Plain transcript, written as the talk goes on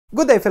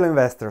Good day, fellow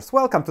investors.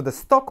 Welcome to the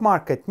stock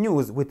market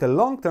news with a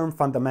long-term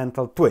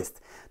fundamental twist.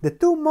 The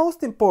two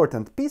most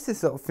important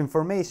pieces of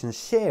information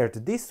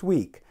shared this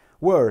week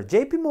were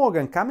JP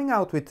Morgan coming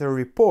out with a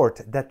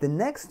report that the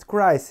next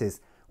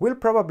crisis will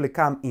probably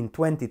come in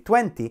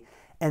 2020,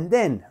 and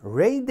then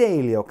Ray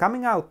Dalio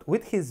coming out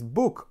with his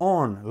book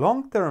on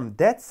long-term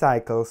debt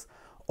cycles,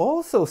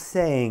 also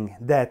saying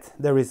that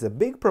there is a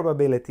big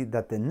probability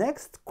that the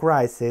next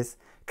crisis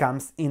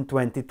comes in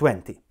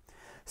 2020.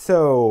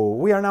 So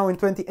we are now in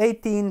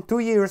 2018, 2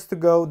 years to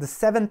go, the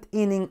 7th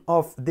inning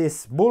of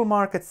this bull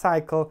market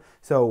cycle.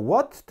 So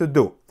what to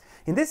do?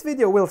 In this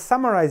video we'll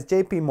summarize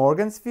JP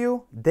Morgan's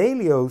view,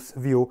 Dalio's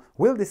view,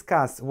 we'll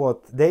discuss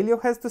what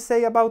Dalio has to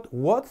say about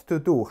what to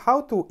do,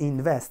 how to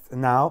invest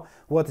now,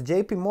 what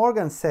JP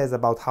Morgan says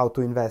about how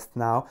to invest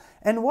now,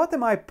 and what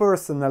am I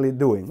personally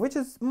doing, which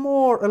is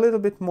a little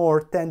bit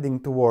more tending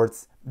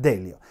towards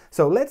Dalio.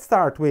 So let's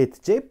start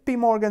with JP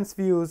Morgan's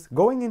views,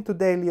 going into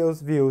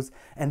Dalio's views,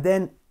 and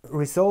then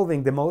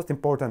resolving the most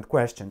important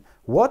question: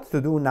 what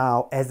to do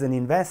now as an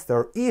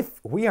investor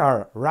if we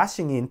are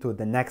rushing into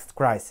the next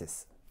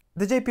crisis.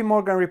 The JP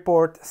Morgan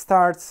report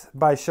starts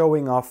by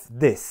showing off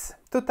this.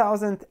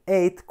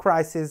 2008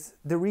 crisis,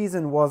 the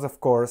reason was of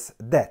course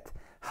debt.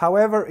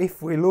 However,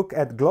 if we look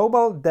at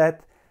global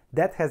debt,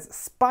 that has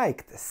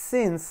spiked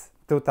since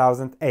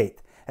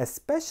 2008,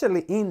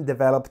 especially in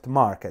developed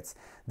markets.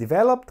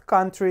 Developed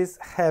countries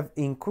have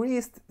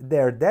increased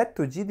their debt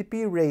to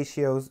GDP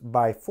ratios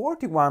by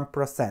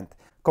 41%,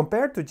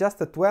 compared to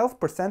just a 12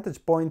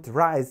 percentage point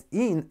rise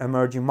in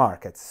emerging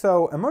markets.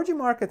 So emerging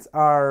markets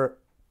are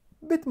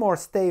a bit more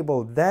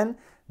stable than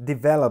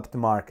developed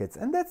markets,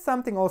 and that's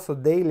something also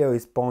Dalio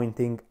is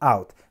pointing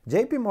out.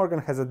 JP Morgan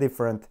has a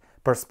different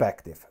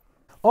perspective.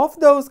 Of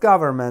those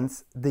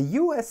governments, the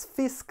US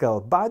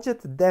fiscal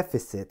budget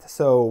deficit,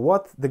 so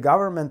what the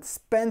government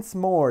spends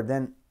more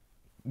than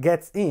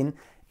gets in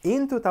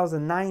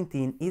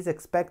 2019 is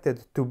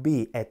expected to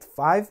be at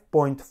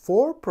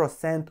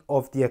 5.4%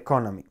 of the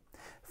economy.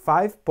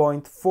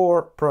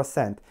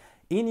 5.4%.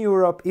 In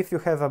Europe, if you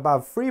have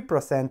above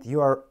 3%,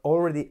 you are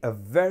already a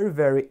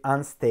very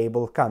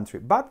unstable country.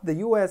 But the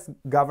US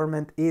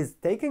government is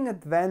taking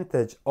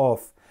advantage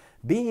of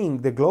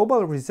being the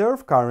global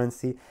reserve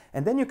currency,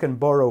 and then you can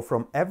borrow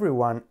from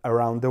everyone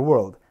around the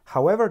world.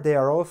 However, they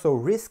are also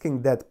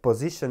risking that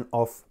position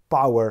of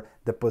power,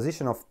 the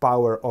position of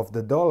power of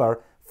the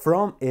dollar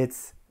from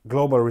its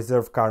global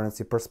reserve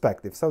currency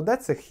perspective. So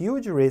that's a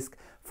huge risk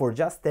for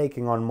just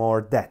taking on more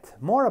debt.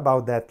 More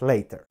about that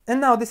later. And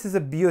now this is a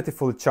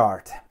beautiful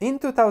chart. In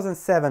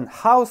 2007,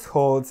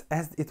 households,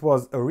 as it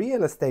was a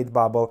real estate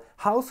bubble,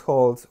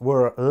 households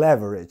were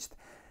leveraged.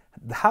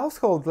 The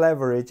household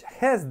leverage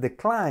has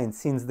declined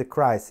since the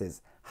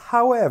crisis.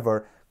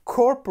 However,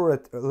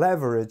 corporate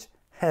leverage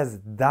has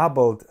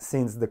doubled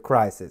since the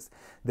crisis.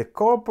 The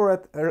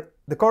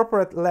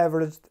corporate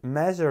leverage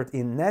measured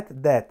in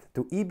net debt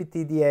to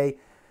EBITDA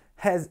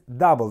has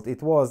doubled.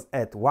 It was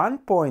at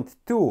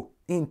 1.2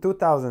 in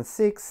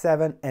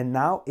 2006-07, and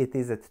now it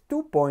is at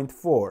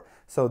 2.4.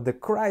 So the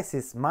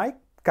crisis might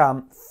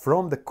come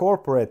from the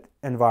corporate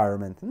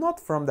environment, not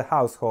from the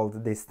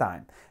household this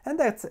time. And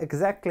that's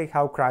exactly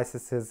how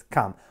crises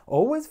come,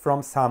 always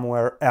from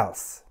somewhere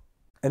else.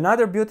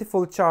 Another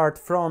beautiful chart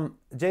from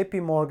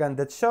JP Morgan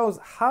that shows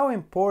how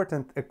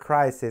important a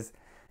crisis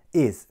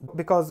is,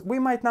 because we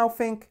might now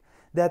think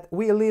that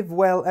we live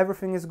well,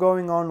 everything is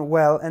going on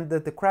well, and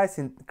that the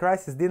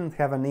crisis didn't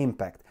have an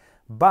impact.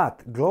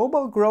 But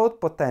global growth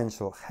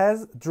potential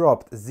has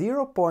dropped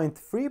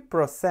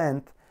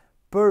 0.3%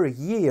 per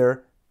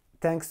year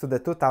thanks to the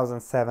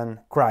 2007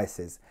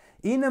 crisis.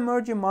 In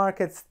emerging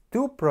markets,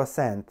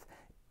 2%.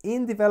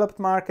 In developed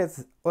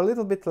markets, a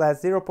little bit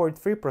less,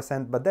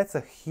 0.3%, but that's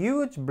a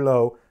huge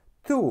blow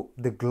to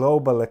the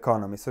global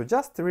economy. So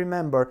just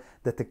remember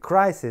that the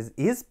crisis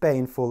is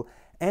painful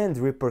and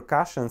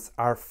repercussions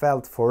are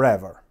felt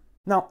forever.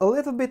 Now, a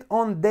little bit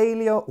on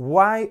Dalio,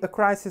 why a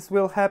crisis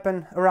will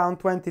happen around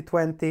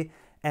 2020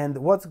 and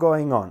what's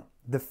going on.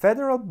 The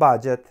federal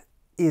budget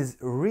is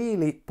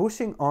really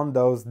pushing on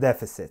those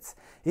deficits.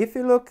 If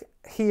you look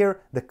here,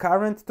 the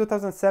current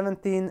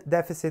 2017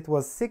 deficit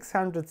was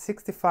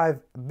 665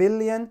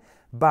 billion,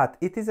 but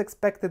it is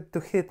expected to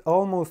hit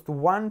almost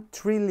 1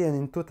 trillion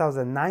in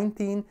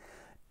 2019,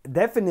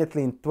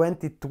 definitely in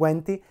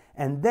 2020,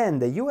 and then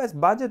the US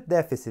budget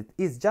deficit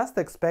is just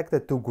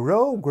expected to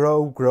grow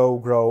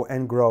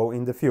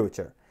in the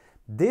future.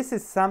 This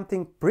is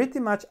something pretty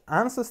much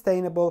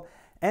unsustainable.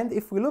 And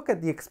if we look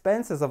at the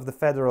expenses of the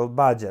federal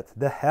budget,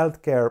 the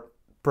healthcare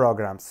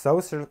programs,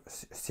 social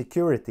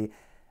security,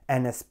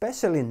 and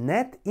especially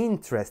net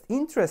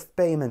interest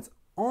payments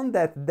on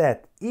that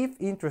debt, if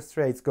interest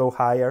rates go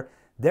higher,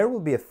 there will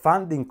be a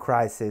funding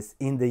crisis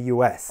in the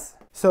US.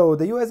 So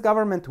the US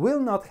government will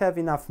not have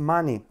enough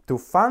money to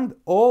fund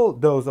all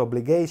those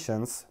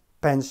obligations,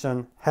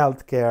 pension,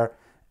 healthcare,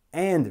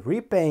 and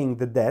repaying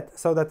the debt,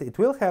 so that it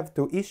will have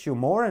to issue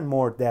more and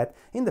more debt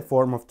in the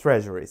form of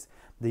treasuries.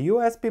 The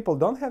US people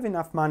don't have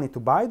enough money to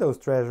buy those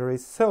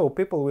treasuries, so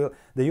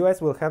the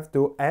US will have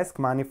to ask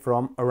money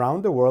from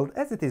around the world,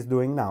 as it is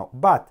doing now.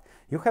 But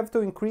you have to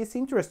increase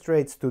interest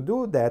rates to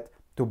do that,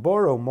 to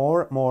borrow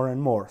more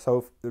and more.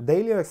 So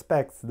Dalio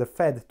expects the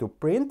Fed to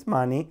print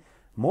money,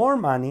 more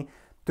money,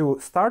 to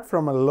start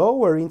from a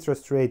lower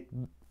interest rate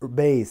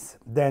base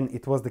than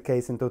it was the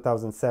case in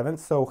 2007,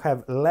 so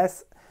have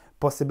less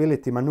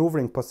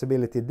maneuvering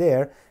possibility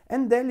there.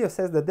 And Dalio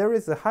says that there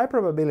is a high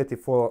probability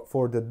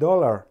for the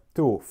dollar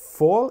to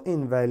fall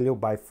in value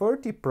by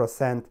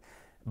 30%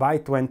 by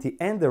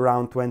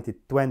around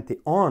 2020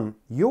 on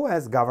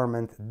US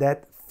government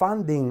debt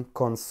funding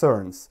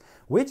concerns,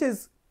 which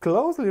is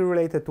closely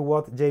related to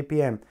what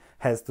JPM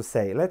has to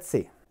say. Let's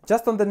see.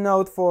 Just on the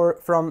note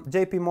from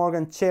JP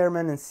Morgan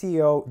Chairman and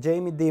CEO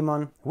Jamie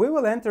Dimon, we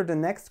will enter the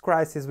next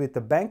crisis with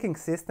a banking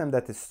system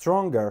that is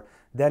stronger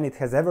than it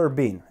has ever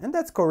been. And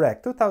that's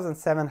correct.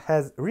 2007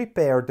 has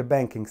repaired the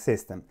banking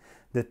system.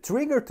 The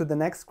trigger to the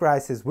next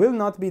crisis will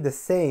not be the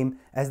same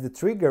as the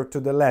trigger to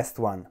the last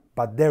one,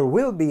 but there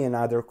will be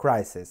another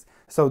crisis.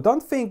 So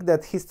don't think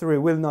that history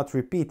will not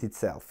repeat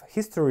itself.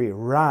 History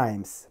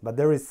rhymes, but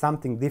there is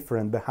something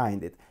different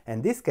behind it.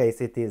 In this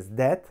case, it is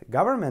debt,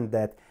 government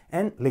debt,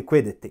 and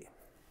liquidity.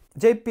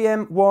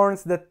 JPM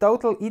warns that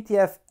total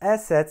ETF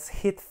assets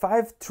hit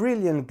 5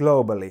 trillion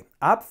globally,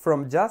 up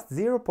from just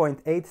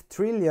 0.8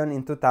 trillion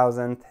in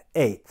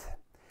 2008.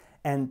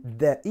 And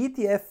the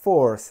ETF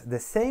force, the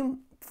same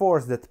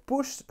force that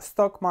pushed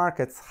stock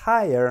markets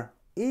higher,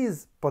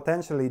 is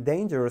potentially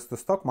dangerous to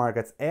stock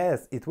markets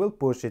as it will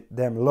push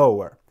them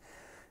lower.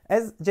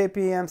 As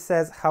JPM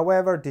says,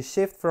 however, the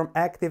shift from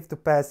active to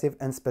passive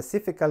and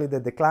specifically the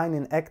decline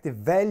in active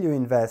value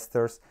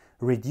investors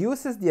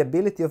reduces the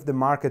ability of the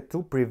market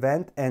to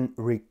prevent and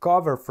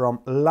recover from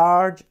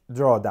large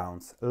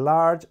drawdowns.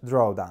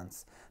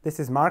 This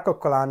is Marko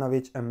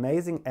Kolanovic,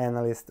 amazing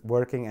analyst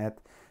working at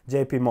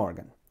JP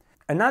Morgan.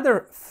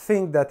 Another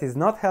thing that is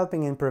not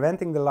helping in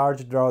preventing the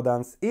large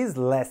drawdowns is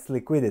less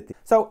liquidity.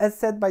 So as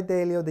said by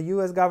Dalio, the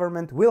US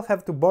government will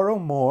have to borrow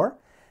more,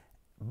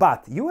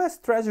 but US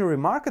Treasury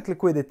market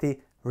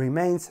liquidity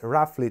remains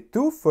roughly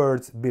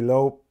 2/3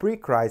 below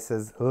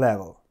pre-crisis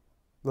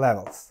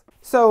levels.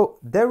 So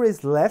there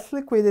is less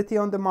liquidity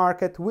on the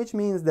market, which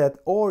means that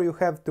or you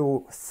have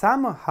to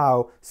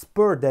somehow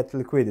spur that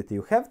liquidity.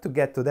 You have to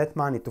get to that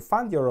money to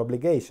fund your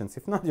obligations.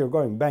 If not, you're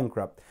going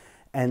bankrupt.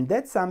 And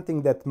that's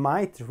something that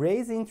might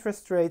raise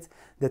interest rates,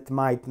 that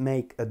might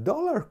make a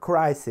dollar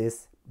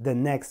crisis the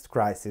next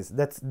crisis.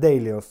 That's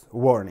Dalio's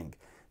warning.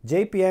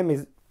 JPM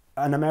is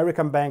an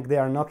American bank. They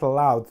are not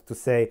allowed to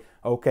say,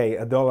 okay,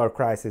 a dollar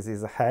crisis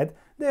is ahead.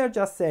 They are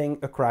just saying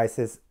a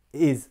crisis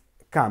is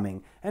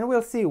coming. And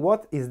we'll see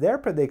what is their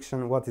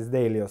prediction, what is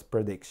Dalio's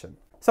prediction.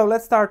 So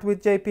let's start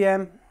with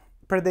JPM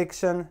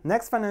prediction.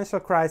 Next financial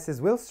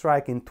crisis will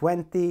strike in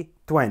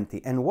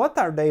 2020. And what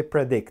are they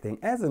predicting?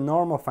 As a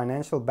normal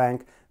financial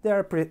bank, they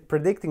are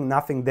predicting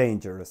nothing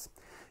dangerous.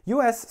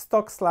 US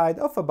stock slide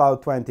of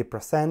about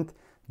 20%,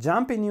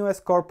 jump in US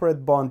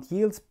corporate bond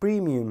yields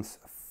premiums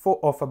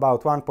of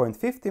about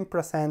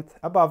 1.15%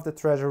 above the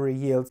treasury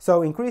yield,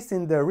 so increase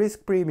in the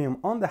risk premium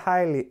on the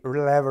highly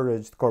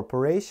leveraged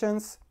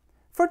corporations,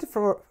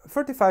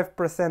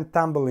 35%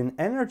 tumble in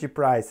energy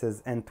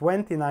prices and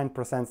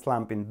 29%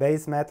 slump in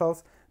base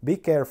metals. Be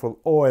careful,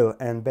 oil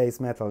and base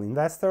metal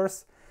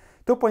investors.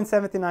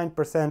 2.79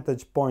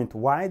 percentage point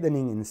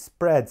widening in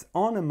spreads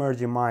on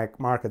emerging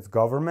markets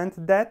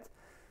government debt.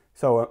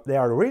 So they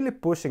are really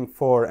pushing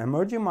for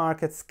emerging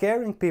markets,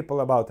 scaring people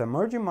about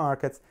emerging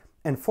markets,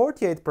 and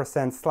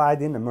 48%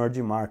 slide in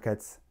emerging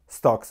markets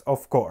stocks,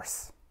 of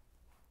course.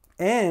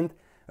 And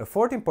a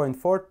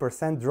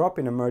 14.4% drop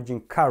in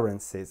emerging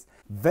currencies.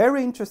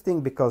 Very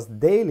interesting because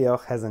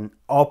Dalio has an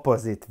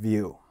opposite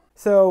view.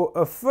 So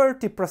a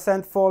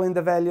 30% fall in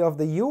the value of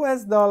the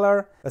US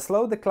dollar, a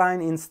slow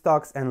decline in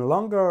stocks and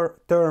longer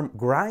term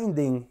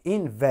grinding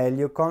in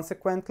value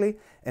consequently,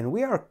 and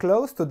we are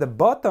close to the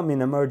bottom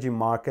in emerging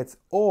markets,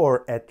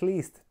 or at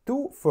least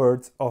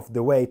 2/3 of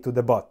the way to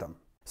the bottom.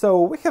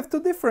 So we have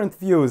two different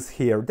views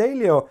here.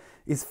 Dalio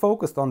is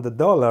focused on the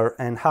dollar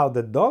and how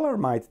the dollar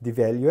might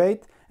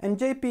devaluate, and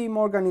JP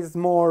Morgan is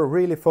more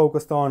really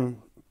focused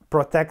on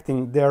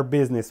protecting their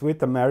business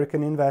with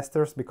American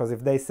investors, because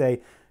if they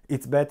say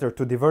it's better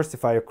to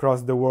diversify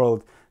across the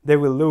world, they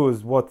will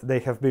lose what they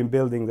have been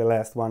building the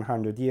last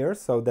 100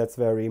 years. So that's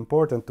very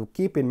important to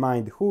keep in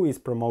mind who is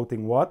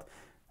promoting what.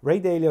 Ray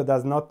Dalio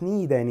does not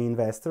need any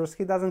investors.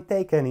 He doesn't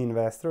take any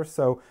investors.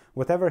 So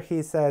whatever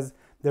he says,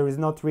 there is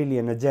not really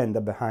an agenda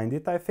behind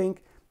it, I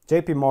think.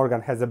 JP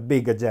Morgan has a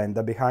big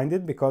agenda behind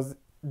it because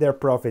their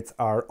profits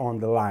are on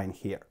the line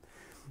here.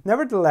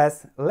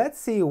 Nevertheless, let's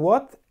see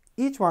what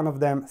each one of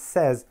them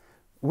says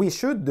we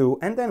should do,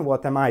 and then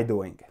what am I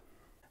doing.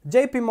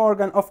 JP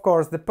Morgan, of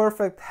course, the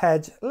perfect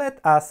hedge. Let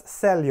us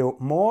sell you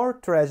more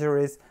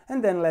treasuries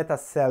and then let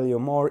us sell you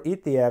more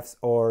ETFs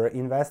or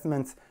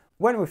investments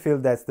when we feel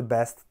that's the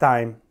best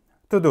time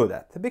to do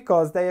that,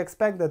 because they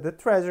expect that the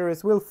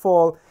treasuries will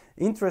fall,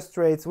 interest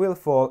rates will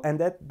fall, and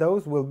that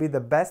those will be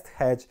the best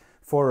hedge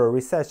for a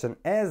recession,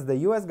 as the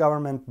US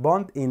government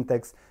bond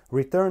index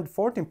returned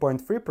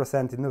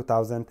 14.3% in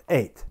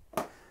 2008.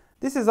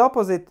 This is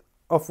opposite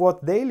of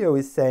what Dalio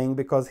is saying,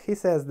 because he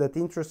says that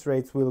interest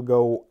rates will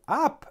go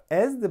up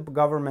as the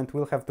government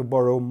will have to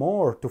borrow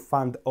more to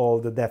fund all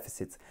the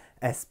deficits,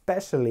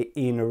 especially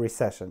in a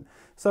recession.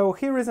 So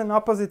here is an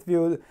opposite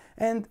view,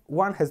 and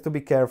one has to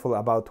be careful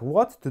about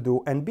what to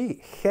do and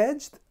be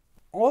hedged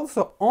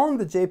also on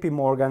the JP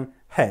Morgan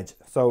hedge.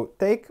 So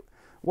take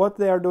what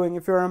they are doing.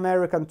 If you're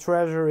American,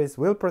 treasuries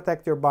will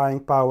protect your buying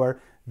power.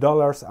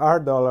 Dollars are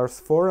dollars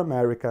for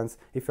Americans.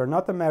 If you're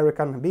not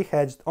American, be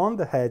hedged on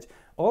the hedge.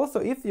 Also,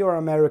 if you're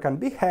American,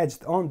 be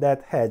hedged on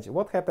that hedge.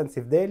 What happens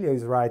if Dalio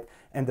is right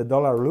and the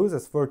dollar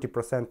loses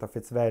 30% of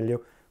its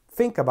value?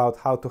 Think about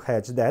how to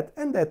hedge that,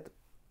 and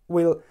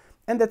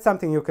that's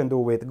something you can do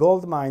with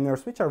gold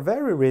miners, which are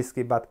very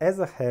risky, but as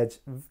a hedge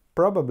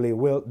probably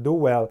will do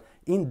well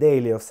in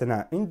Dalio's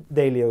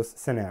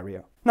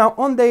scenario. Now,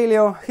 on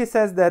Dalio, he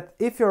says that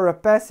if you're a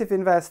passive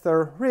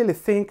investor, really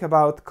think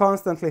about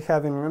constantly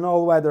having an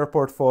all-weather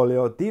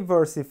portfolio,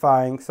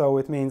 diversifying, so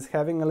it means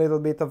having a little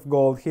bit of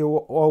gold. He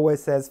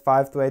always says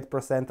 5 to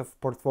 8% of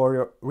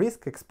portfolio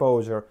risk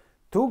exposure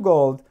to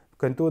gold. You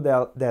can do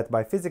that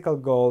by physical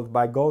gold,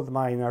 by gold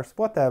miners,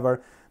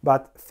 whatever,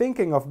 but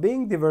thinking of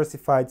being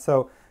diversified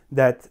so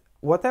that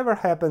whatever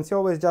happens, you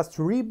always just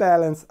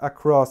rebalance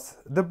across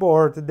the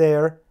board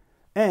there.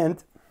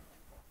 And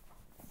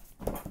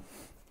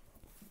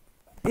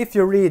if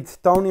you read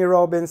Tony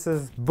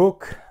Robbins'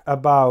 book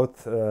about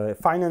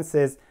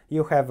finances,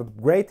 you have a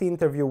great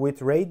interview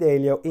with Ray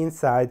Dalio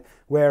inside,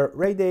 where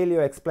Ray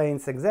Dalio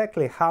explains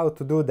exactly how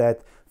to do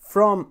that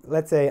from,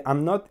 let's say,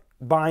 I'm not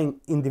buying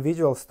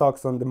individual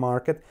stocks on the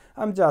market,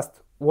 I'm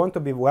just want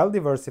to be well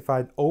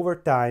diversified over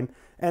time,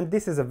 and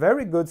this is a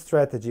very good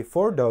strategy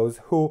for those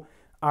who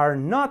are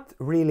not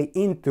really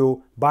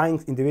into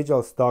buying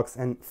individual stocks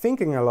and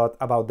thinking a lot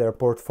about their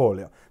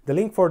portfolio. The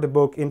link for the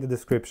book in the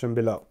description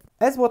below.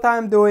 As what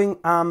I'm doing,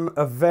 I'm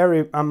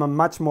a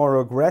much more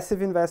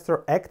aggressive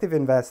investor, active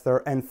investor,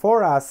 and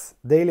for us,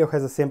 Dalio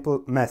has a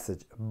simple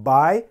message: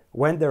 buy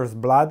when there's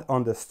blood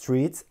on the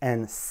streets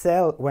and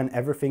sell when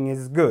everything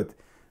is good.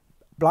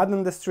 Blood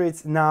on the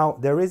streets now,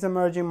 there is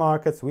emerging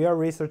markets, we are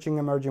researching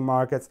emerging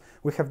markets,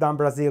 we have done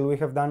Brazil, we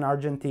have done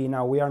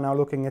Argentina, we are now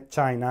looking at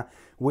China,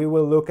 we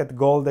will look at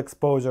gold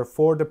exposure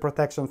for the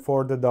protection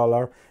for the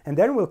dollar, and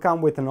then we'll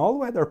come with an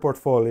all-weather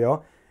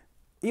portfolio.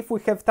 If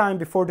we have time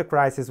before the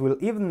crisis, we'll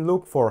even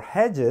look for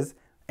hedges,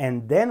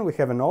 and then we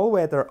have an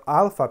all-weather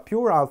alpha,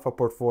 pure alpha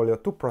portfolio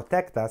to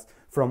protect us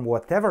from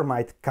whatever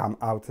might come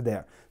out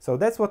there. So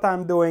that's what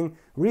I'm doing,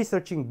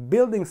 researching,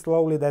 building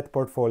slowly that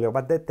portfolio,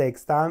 but that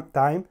takes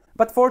time.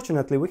 But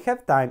fortunately, we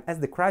have time, as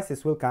the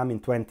crisis will come in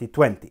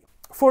 2020.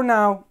 For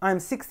now, I'm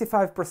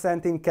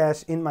 65% in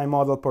cash in my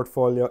model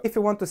portfolio. If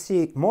you want to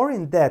see more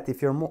in depth,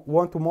 if you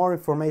want more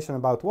information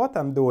about what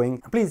I'm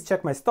doing, please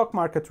check my stock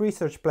market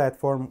research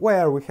platform,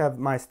 where we have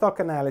my stock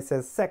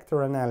analysis,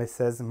 sector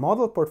analysis,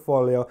 model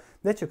portfolio,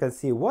 that you can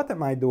see what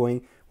am I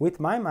doing with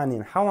my money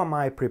and how am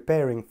I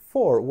preparing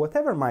for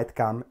whatever might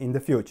come in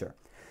the future.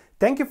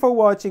 Thank you for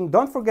watching.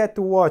 Don't forget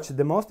to watch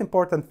the most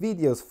important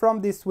videos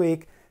from this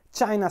week: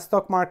 China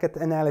stock market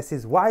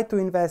analysis, why to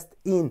invest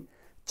in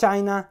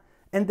China.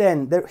 And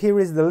then here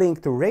is the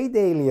link to Ray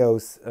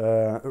Dalio's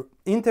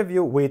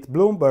interview with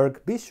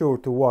Bloomberg. Be sure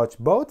to watch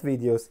both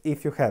videos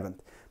if you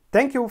haven't.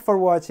 Thank you for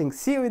watching,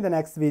 see you in the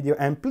next video,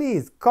 and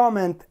please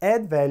comment,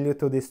 add value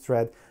to this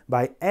thread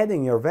by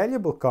adding your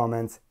valuable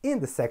comments in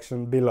the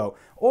section below,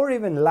 or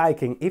even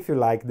liking if you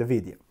like the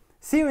video.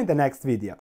 See you in the next video.